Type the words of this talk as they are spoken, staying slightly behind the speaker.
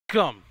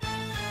Welcome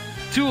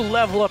to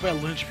Level Up at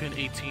Lynchpin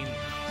 18.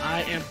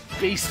 I am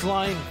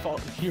Baseline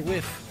here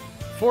with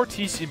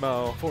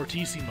Fortissimo.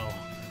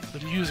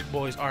 The Music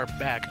Boys are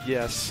back.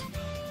 Yes.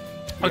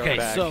 Okay,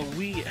 so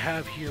we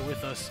have here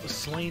with us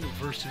Slaine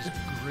versus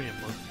Grim.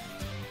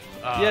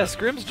 Yes,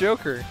 Grim's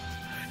Joker.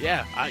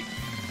 Yeah,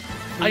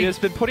 He has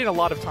been putting a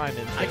lot of time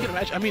in. I can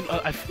imagine. I mean,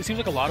 it seems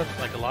like a lot of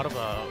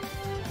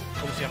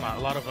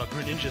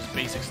Greninja's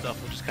basic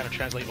stuff will just kind of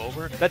translate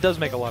over. That does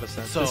make a lot of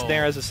sense. So, the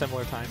snare has a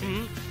similar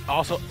timing.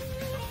 Also,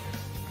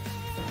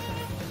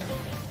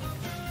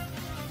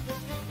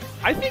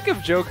 I think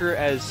of Joker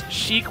as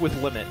Sheik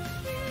with limit.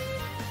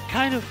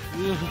 kind of.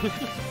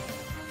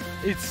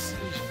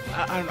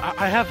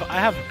 I have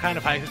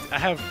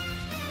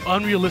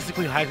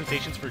unrealistically high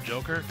expectations for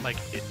Joker.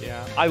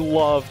 Yeah, I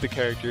love the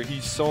character.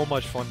 He's so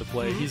much fun to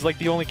play. He's like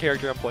the only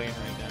character I'm playing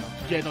right now.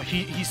 Yeah, no,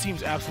 he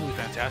seems absolutely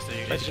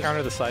fantastic. Let's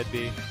counter the side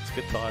B. It's a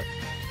good thought.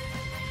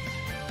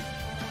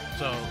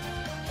 So,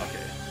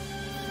 okay.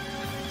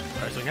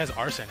 Alright, so he has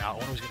Arsene out. I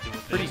wonder what he's going to do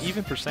with Pretty this.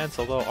 even percents,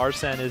 although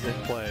Arsene is in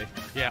play.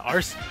 Yeah,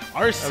 Arsene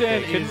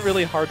Okay, couldn't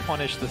really hard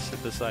punish the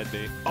side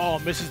B. Oh,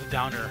 misses the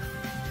downer.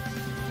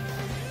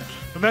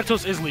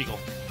 Mementos is legal.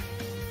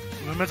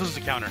 Mementos is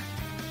a counter.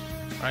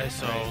 Alright,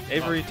 so...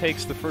 Avery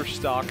takes the first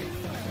stock,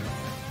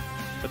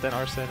 but then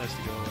Arsene has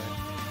to go away.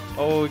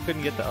 Oh, he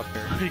couldn't get the up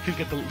air. He could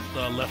get the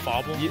left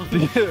fobble.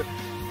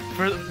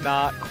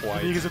 Not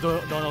quite. Because the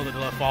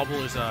left fobble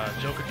is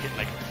Joker can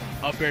like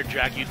up air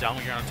drag you down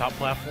when you're on a top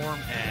platform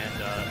and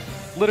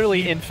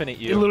literally infinite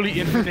you. Literally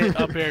infinite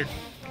up air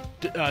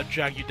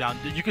drag you down.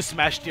 You could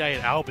smash DI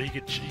it out, but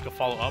you could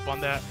follow up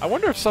on that. I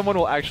wonder if someone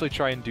will actually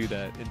try and do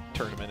that in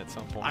tournament at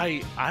some point.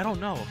 I don't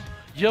know.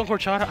 Young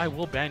Horchata, I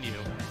will ban you.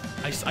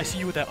 I see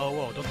you with that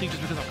OO. Don't think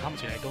just because I'm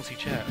commentating, I don't see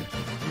chat.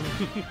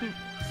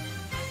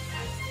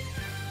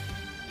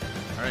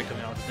 Alright,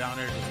 coming out with the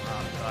downer, just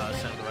not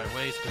send it the right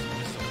way, so he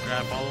misses the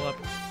grab follow-up.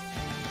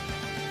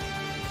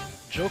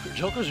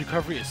 Joker's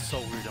recovery is so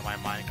weird in my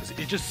mind, because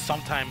it just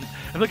sometimes,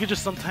 I feel like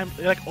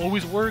it like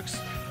always works,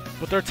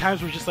 but there are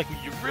times where it's just like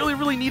you really,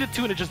 really need it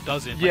to, and it just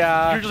doesn't.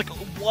 Yeah. Like, you're just like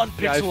one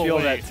pixel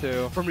away that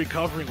too. from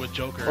recovering with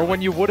Joker. Or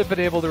when you would have been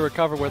able to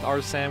recover with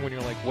Arsene when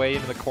you're like way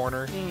into the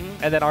corner,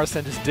 and then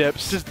Arsene just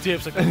dips.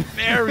 Like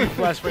very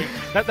fast rate.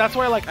 That's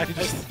why like I could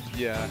just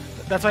yeah.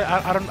 That's why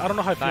I don't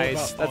know how I feel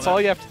Nice. about That's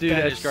all you have to do to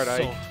edge guard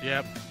Ike.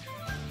 Yep.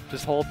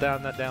 Just hold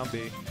down that down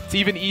B. It's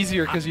even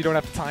easier because you don't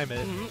have to time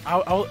it.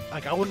 I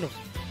probably would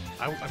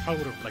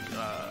have like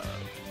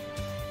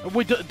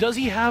wait, does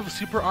he have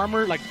super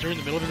armor like during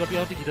the middle of his up? I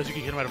don't think he does. You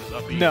can hit him out of his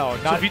up. No,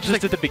 not if he just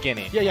like, at the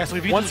beginning. Yeah. So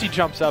if he once he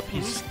jumps up,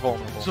 he's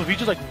vulnerable. So if he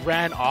just like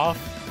ran off,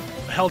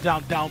 held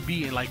down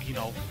B, and like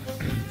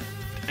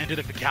and did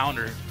like the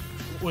counter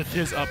with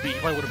his up B, he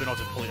probably would have been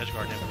able to fully edge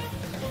guard him.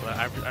 But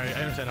I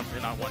understand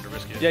I'm not wanting to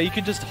risk it. Yeah, you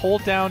can just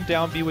hold down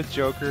B with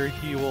Joker.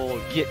 He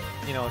will get,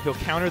 he'll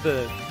counter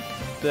the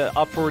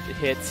upward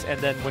hits, and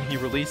then when he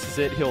releases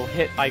it, he'll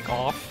hit Ike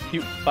off.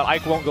 But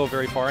Ike won't go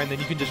very far, and then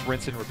you can just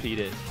rinse and repeat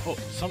it. Oh,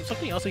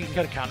 something else that you can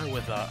kind of counter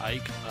with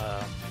Ike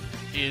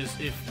is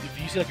if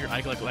you see like your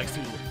Ike likes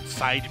to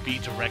side B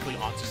directly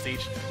onto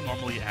stage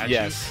normally at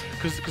you.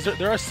 Because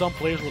there are some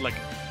players where like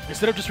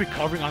instead of just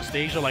recovering on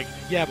stage, they're like,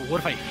 yeah, but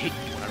what if I hit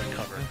you when I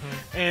recover?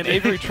 And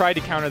Avery tried to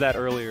counter that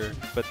earlier,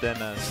 but then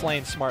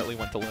Slaine smartly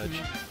went to ledge.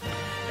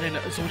 And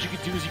so what you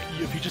could do is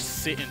if you just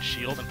sit and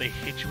shield and they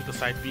hit you with the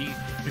side B,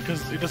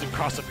 because it doesn't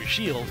cross up your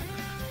shield,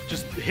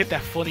 just hit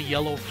that funny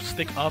yellow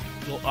stick up,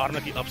 you'll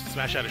automatically up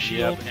smash out a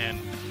shield and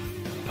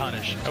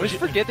punish. I always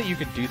forget that you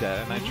can do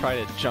that, and I try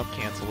to jump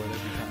cancel it every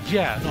time.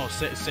 Yeah, no,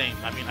 same.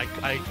 I mean,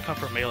 I come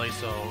from melee,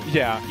 so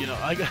yeah,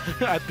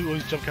 I do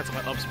always jump cancel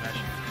my up smash,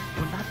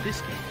 but not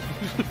this game.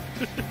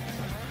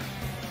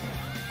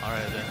 All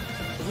right then.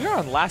 We are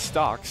on last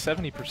stock,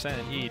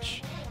 70%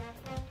 each.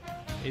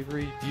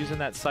 Avery using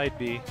that side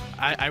B.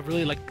 I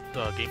really like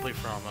the gameplay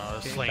from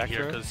Slaine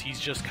here because he's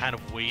just kind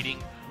of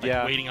waiting,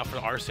 waiting up for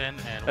the Arsene.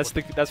 And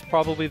that's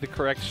probably the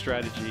correct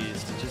strategy,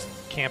 is to just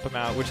camp him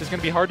out, which is going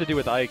to be hard to do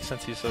with Ike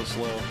since he's so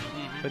slow.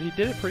 But he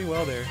did it pretty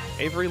well there.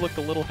 Avery looked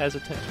a little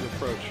hesitant to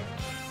approach.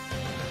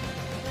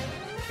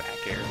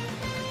 Back air.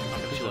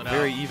 This is a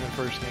very even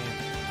first game.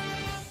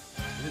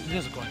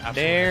 This is going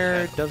absolutely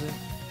there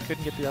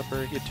couldn't get the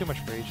upper. He had too much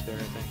rage there, I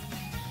think.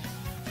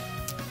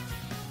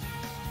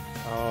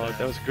 Oh,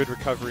 that was a good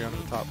recovery onto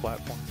the top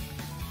platform.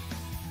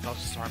 That was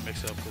just a smart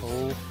mix-up.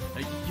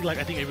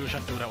 I think Avery was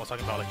trying to do what I was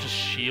talking about, like just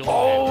shield.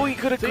 Oh, he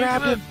could have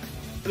grabbed him.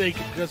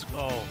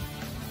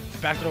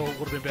 Back throw would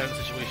have been better in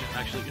the situation.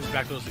 Actually, his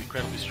back throw was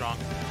incredibly strong.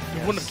 He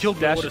wouldn't have killed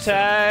me. Dash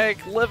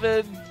attack,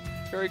 living,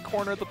 very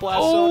corner of the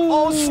blast zone.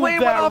 Oh,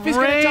 Slaine went off. He's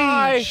gonna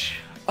die.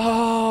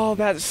 Oh,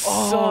 that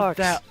sucks. Oh,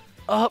 that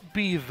up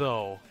B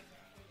though.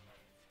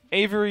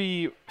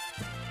 Avery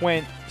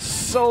went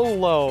so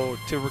low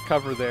to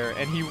recover there,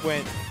 and he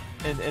went,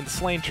 and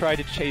Slaine tried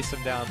to chase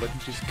him down, but he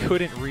just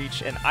couldn't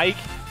reach. And Ike,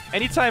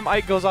 anytime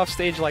Ike goes off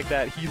stage like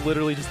that, he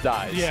literally just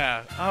dies.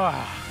 Yeah.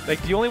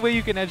 Like the only way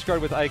you can edge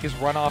guard with Ike is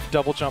run off,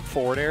 double jump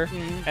forward air,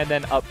 and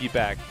then up you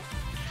back.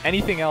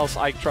 Anything else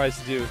Ike tries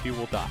to do, he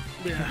will die.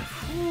 Yeah.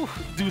 Whew.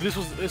 Dude, this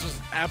was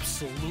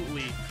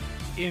absolutely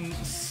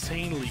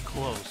insanely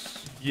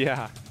close.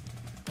 Yeah.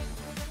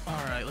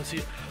 All right, let's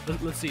see.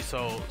 Let's see.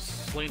 So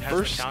Slaine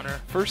has the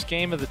counter. First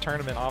game of the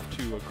tournament off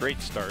to a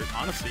great start.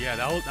 Honestly, yeah,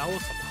 that was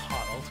some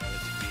hot ultimate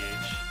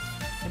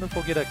TBH. I wonder if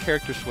we'll get a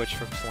character switch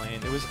from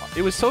Slaine.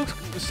 It was so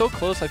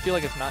close. I feel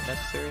like it's not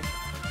necessary.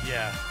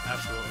 Yeah,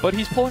 absolutely. But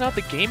he's pulling out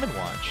the Game &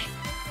 Watch.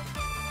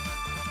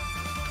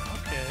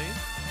 Okay.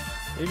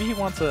 Maybe he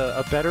wants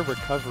a better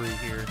recovery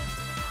here.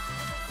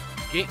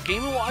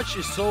 Game & Watch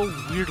is so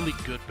weirdly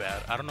good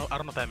bad. I don't know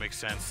if that makes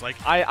sense. Like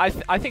I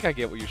think I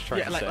get what you're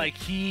trying to say.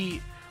 Like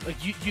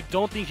you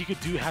don't think he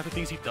could do half the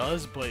things he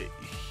does, but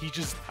he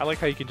just. I like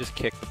how you can just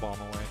kick the bomb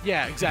away.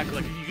 Yeah, exactly.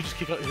 Like you can just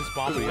kick his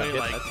bomb away.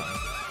 Like,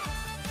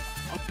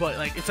 but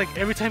like it's like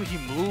every time he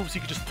moves,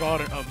 he could just throw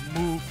out a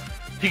move.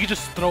 He could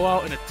just throw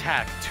out an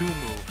attack to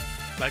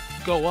move. Like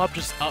go up,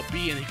 just up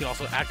B, and he can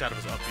also act out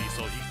of his up B,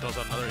 so he throws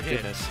out another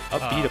hit. Goodness.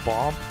 Up B to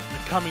bomb.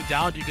 And coming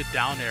down, you get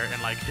down air,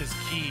 and like his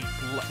key,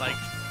 like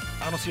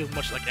I don't see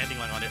much like ending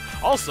line on it.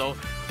 Also,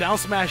 down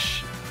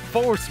smash,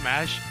 forward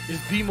smash is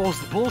the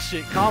most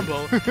bullshit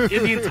combo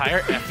in the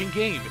entire effing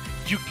game.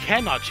 You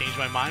cannot change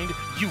my mind.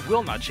 You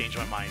will not change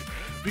my mind.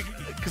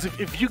 Because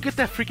if you get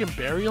that freaking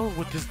burial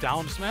with this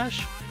down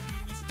smash,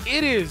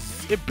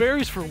 it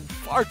buries for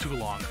far too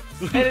long.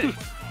 And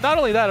not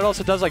only that, it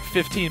also does like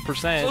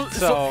 15%.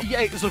 So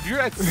if you're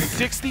at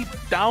 60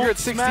 down, you're at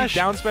 60 smash,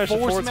 down smash,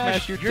 forward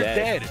smash, you're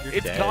dead.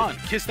 It's gone.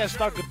 Kiss that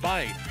stock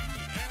goodbye.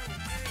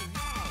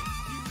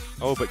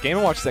 Oh, but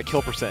Game & Watch is at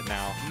kill percent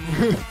now.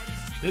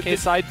 Okay,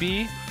 side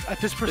B.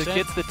 At this percent, it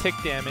gets the tick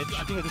damage.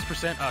 I think at this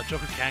percent,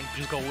 Joker can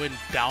just go in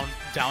down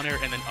air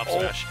and then up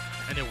smash,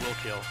 and it will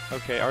kill.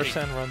 Okay,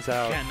 Arsene runs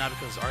out. Can't, not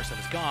because Arsene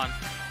is gone,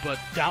 but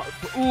down.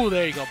 Ooh,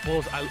 there you go.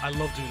 Both. I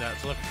love doing that.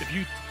 So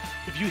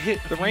if you hit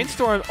the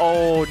rainstorm,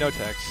 oh no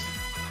text.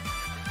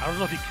 I don't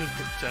know if he could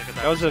protect at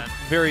that. That was a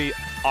very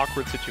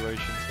awkward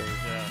situation. So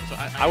yeah, so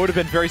I would have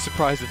been very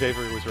surprised if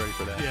Avery was ready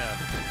for that. Yeah.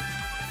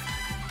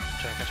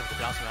 Trying to catch up with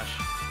the down smash.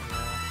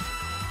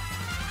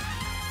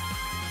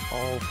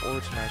 Oh,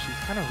 forward smash. He's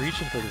kind of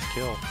reaching for this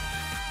kill.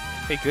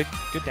 Hey, good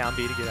down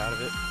B to get out of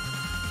it.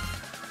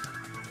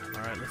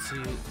 All right, let's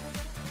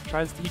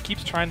see. He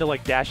keeps trying to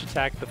like dash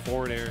attack the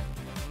forward air.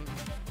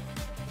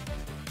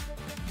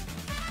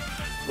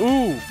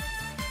 Ooh.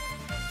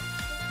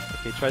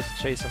 Okay, tries to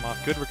chase him off.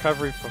 Good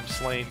recovery from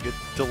Slaine. Good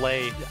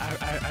delay. Yeah,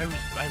 I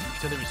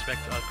really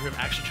respect Grim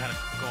actually trying to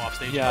go off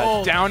stage.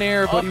 Yeah, down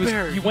air, but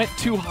he went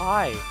too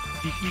high.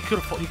 He could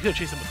have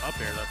chased him with up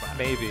air, though. But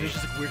maybe. There's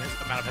just a weird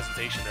amount of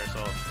hesitation there,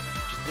 so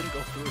just didn't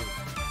go through.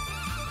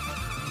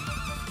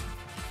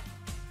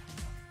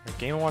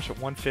 Game & Watch at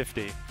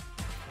 150.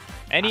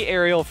 Any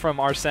aerial from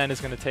Arsene is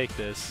going to take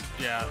this.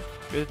 Yeah.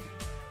 Good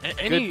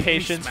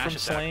patience from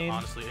Slaine.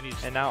 Honestly,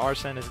 and now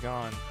Arsene is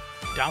gone.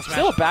 Down smash.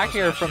 Still a back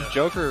air from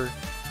Joker.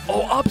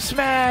 Oh, up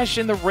smash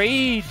in the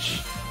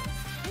rage.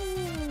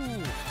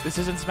 This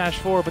isn't Smash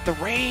 4, but the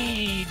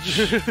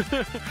rage.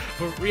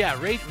 But yeah,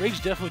 rage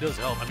definitely does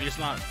help. I mean, it's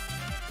not,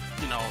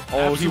 you know.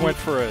 Oh, he went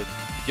for a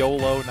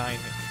YOLO side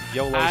B.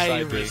 I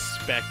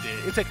respect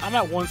it. It's like I'm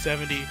at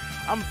 170.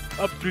 I'm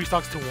up 3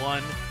 stocks to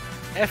 1.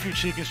 F your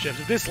chicken strips.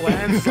 If this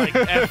lands, like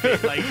F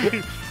it. Like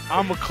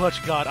I'm a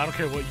clutch god. I don't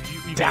care what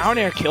you down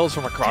air kills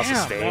from across the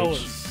stage. That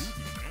was.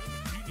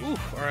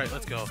 Oof. All right,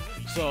 let's go.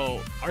 So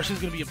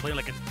Arsene's gonna be playing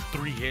like a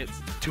 3-hit,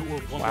 2 or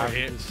 1 more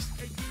hit.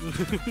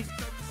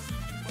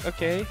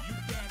 Okay.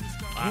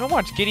 I don't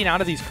want getting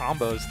out of these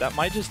combos. That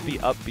might just be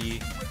up B.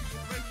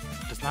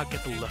 Does not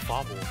get the left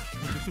bobble.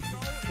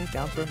 Okay,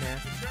 down throw there.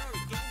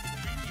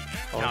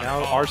 Oh,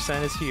 now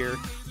Arsene is here.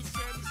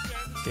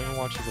 Game &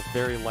 Watch is a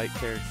very light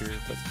character,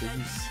 but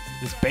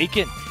this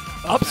bacon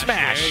up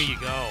smash. There you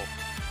go.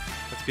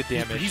 That's good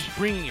damage. He's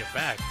bringing it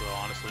back, though.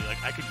 Honestly,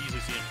 like I could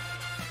easily see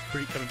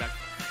him coming back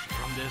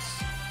from this.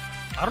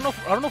 I don't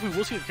know if we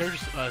will see the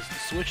characters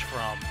switch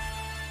from.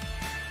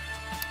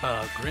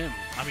 Slaine.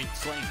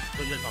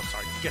 No,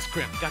 sorry. Yes,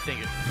 Grim. God dang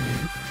it.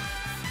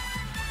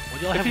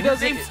 Well,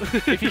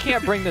 if he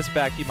can't bring this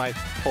back, he might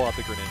pull out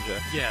the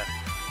Greninja. Yeah.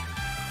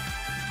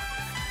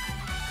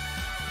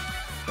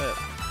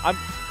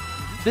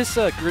 This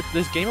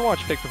Game & Watch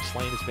pick from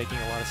Slaine is making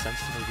a lot of sense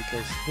to me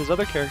because his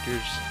other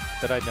characters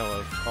that I know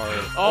of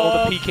are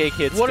all the PK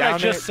kids. What did I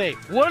just say?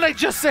 What did I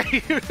just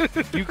say?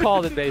 You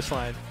called it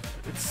baseline.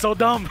 It's so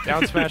dumb.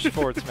 Down smash,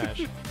 forward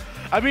smash.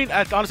 I mean,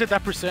 honestly, at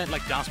that percent,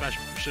 like down smash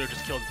should have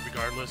just killed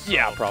regardless. So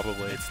yeah,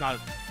 probably. It's not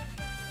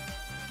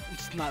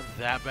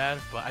that bad,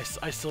 but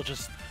I still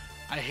just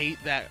I hate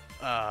that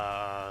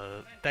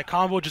that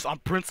combo just on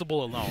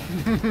principle alone.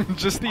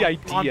 Just the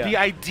idea. On the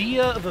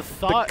idea, the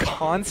thought. The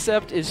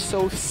concept is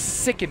so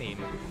sickening.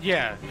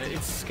 Yeah,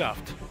 it's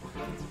scuffed.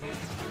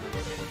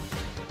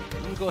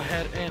 Let me go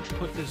ahead and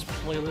put this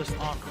playlist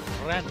on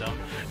random.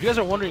 If you guys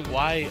are wondering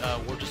why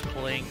we're just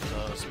playing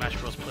the Smash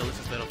Bros. Playlist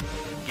instead of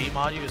game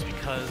audio, is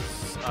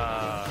because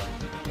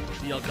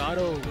the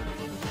Elgato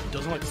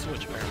doesn't like to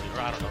switch, apparently,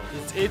 or I don't know.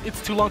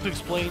 It's too long to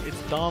explain.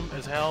 It's dumb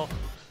as hell.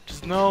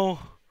 Just know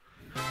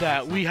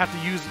that we have to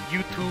use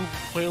YouTube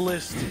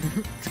playlist,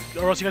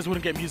 or else you guys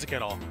wouldn't get music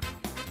at all.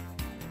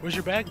 Where's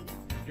your bag?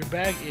 Your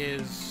bag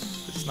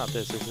is. It's not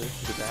this, is it?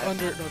 Is it that?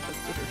 Under. No,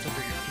 it's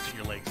under between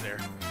your legs there.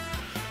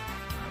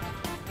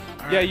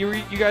 Yeah,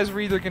 you guys were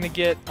either gonna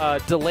get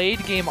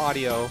delayed game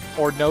audio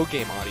or no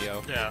game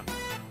audio. Yeah.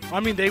 I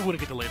mean, they wouldn't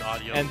get delayed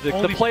audio. And the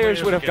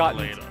players would have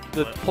gotten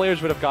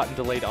players would have gotten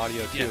delayed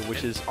audio too,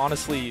 which is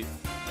honestly,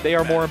 they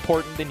are more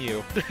important than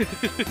you. The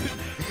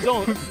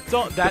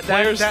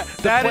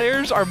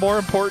players are more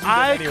important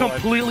than anyone. I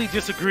completely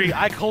disagree.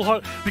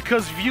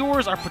 Because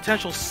viewers are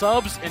potential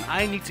subs, and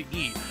I need to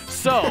eat.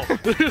 So,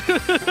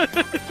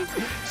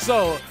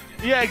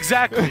 yeah,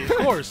 exactly. Of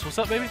course. What's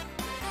up, baby?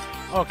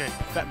 Okay,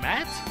 that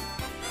Matt.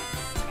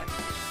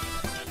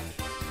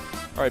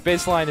 All right,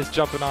 baseline is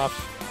jumping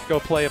off.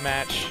 Go play a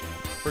match.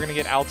 We're gonna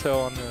get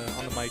Alto on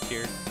the mic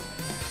here.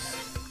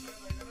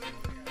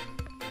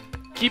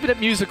 Keeping it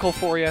musical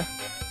for you.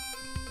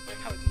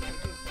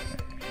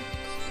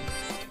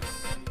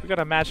 We got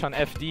a match on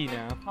FD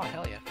now. Oh,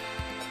 hell yeah.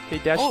 Okay,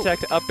 dash attack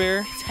to up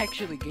air. It's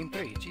actually game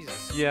 3.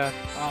 Jesus. Yeah.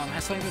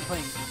 Has Slaine been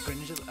playing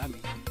Greninja? I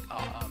mean,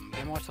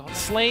 Game Watch the whole time?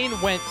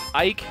 Slaine went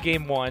Ike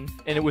game 1,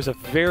 and it was a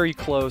very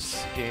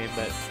close game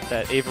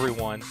that Avery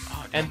won.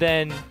 Oh, and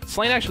then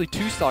Slaine actually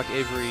 2-stocked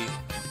Avery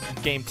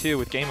game 2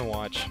 with Game &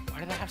 Watch.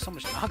 Why did I have so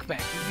much knockback?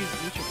 He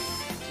used neutral.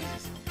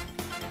 Jesus.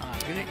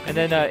 And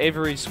then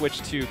Avery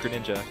switched to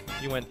Greninja.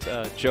 He went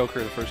Joker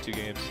the first 2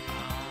 games.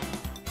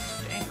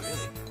 Dang,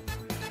 really?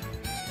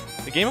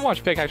 The Game &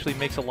 Watch pick actually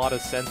makes a lot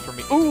of sense for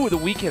me. Ooh, the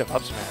weak hit of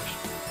up smash.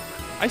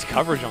 Nice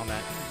coverage on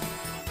that.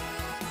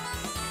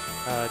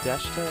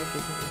 Dash attack.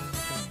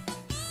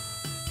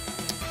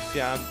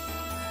 Yeah.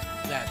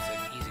 That's an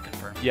easy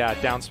confirm. Yeah,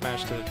 down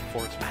smash to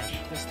forward smash.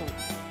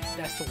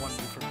 That's the one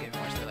move from Game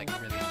Watch that like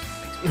really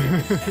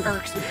makes me it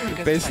irks me.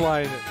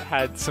 Baseline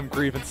had some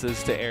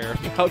grievances to air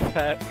about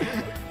that.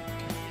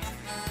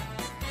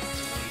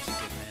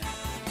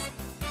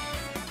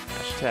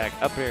 Dash attack,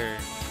 up air.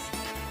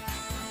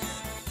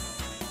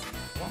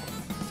 Wow,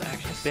 that's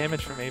actually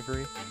Damage from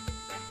Avery.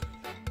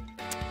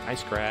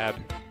 Nice grab.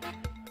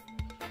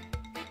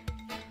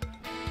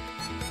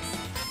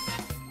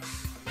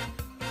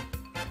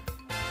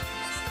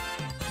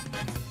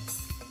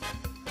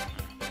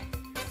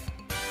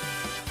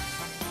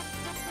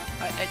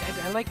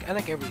 I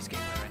like Avery's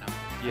gameplay right now.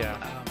 Yeah.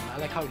 I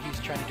like how he's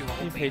trying to do a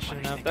whole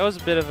patient enough. thing. That was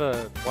a bit of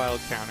a wild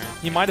counter.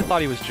 He might have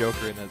thought he was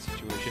Joker in that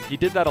situation. He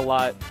did that a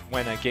lot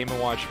when a Game &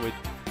 Watch would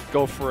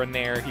go for a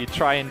nair. He'd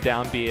try and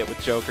down B it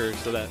with Joker,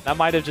 so that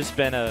might have just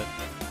been a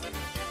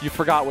you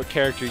forgot what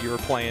character you were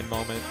playing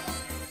moment.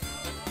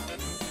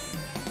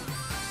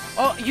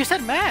 Oh, you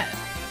said Matt.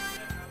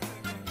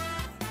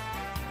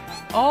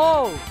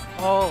 Oh.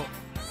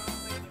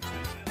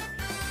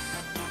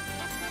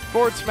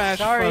 Forward smash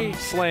Sorry. from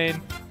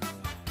Slaine.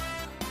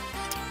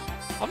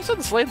 All of a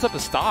sudden, Slaine's up a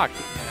stock.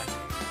 Yeah.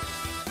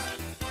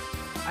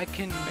 I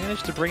can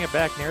Managed to bring it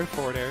back near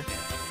forward air. Yeah.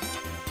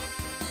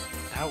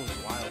 That was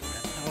wild, man.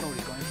 I wonder what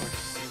he's going for.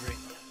 Avery.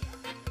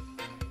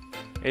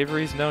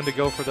 Avery's known to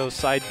go for those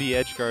side B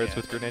edge guards Yeah.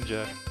 with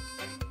Greninja.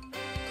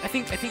 I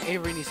think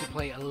Avery needs to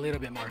play a little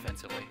bit more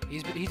offensively.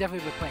 He's definitely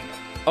been playing.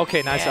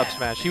 Okay, nice Yeah. up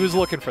smash. He was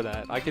looking for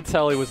that. I could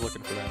tell he was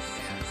looking for that.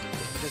 Yeah,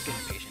 he's just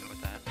getting patient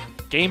with that.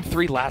 Game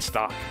 3 last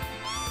stock.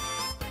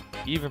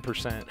 Even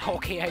percent.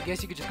 Okay, I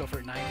guess you could just go for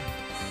a 9.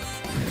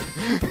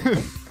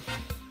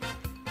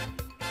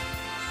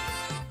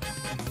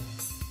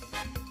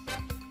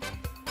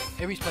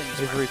 Avery's playing.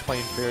 Avery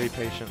playing very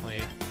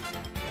patiently.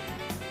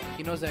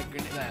 He knows that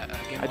Game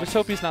I just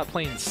hope he's not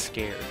playing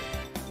scared.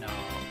 No,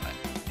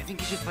 I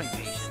think he's just playing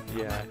patient.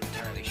 Yeah. I'm not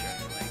entirely sure.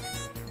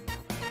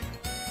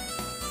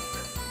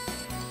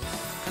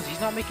 Because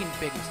he's not making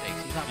big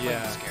mistakes. He's not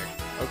playing scared.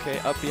 Okay,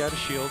 up B out of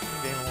shield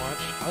from Game &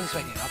 Watch. I was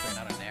expecting up there,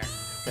 not an air.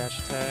 Dash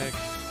attack.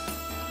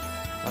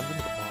 Runs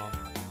into the bomb.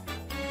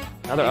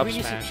 Another up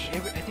smash. I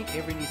think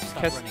Avery needs to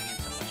stop running in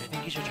so much. I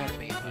think he should try to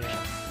bait punish him.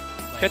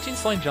 Like, Catching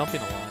Slaine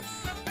jumping a lot.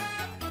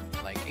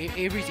 Like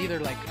Avery's either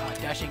like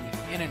dashing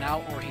in and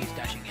out or he's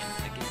dashing in.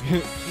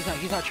 Like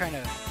he's not trying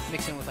to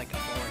mix in with like a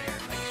forward air,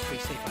 like he's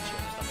pretty safe on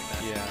shield and stuff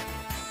like that.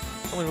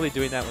 Yeah. Only really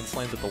doing that when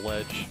Slaine's at the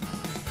ledge.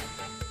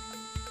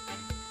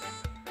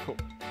 Cool.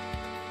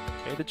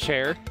 Okay, the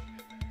chair.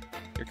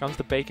 Here comes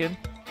the bacon.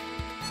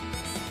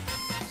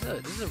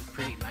 This is a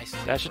pretty nice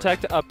Dash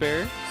attack to up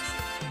air.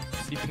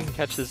 See if we can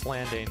catch this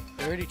landing.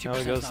 32%. Now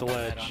he goes to not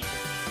ledge.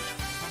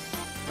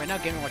 bad, right now,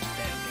 Game & Watch is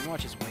dead. Game &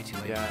 Watch is way too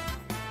late. Yeah.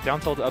 Down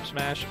tilt to up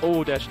smash.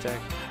 Oh, dash attack.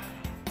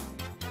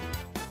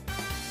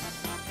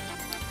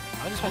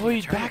 Oh,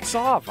 he backs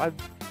off. I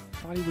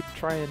thought he would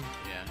try and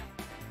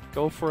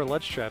go for a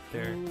ledge trap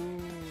there.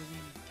 Ooh.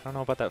 I don't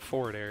know about that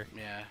forward air.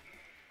 Yeah.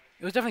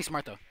 It was definitely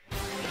smart, though.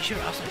 He should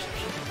have up smashed.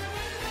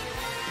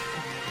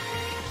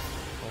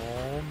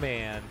 Oh,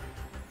 man.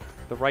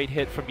 The right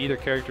hit from either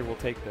character will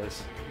take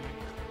this.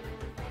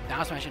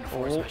 Down smash and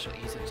forward smash will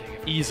easily take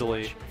it.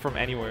 Easily. From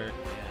anywhere.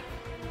 Yeah.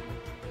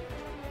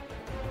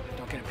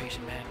 Don't get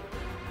impatient, man.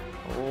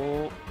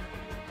 Oh.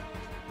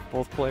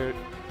 Both players.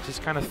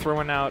 just kind of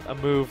throwing out a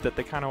move that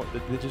they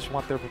just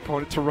want their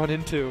opponent to run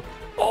into.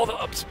 Oh, the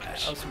up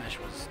smash! Up smash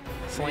was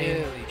Slaine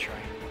really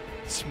trying.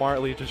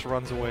 Smartly just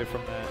runs away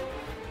from that.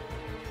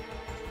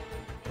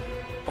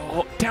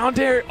 Oh, down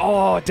dare!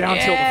 Oh, down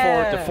tilt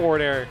the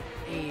forward air.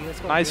 Hey, let's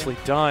go. Nicely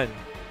done.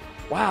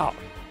 Wow,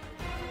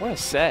 what a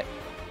set.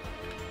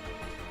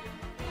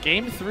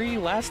 Game 3,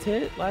 last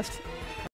hit, last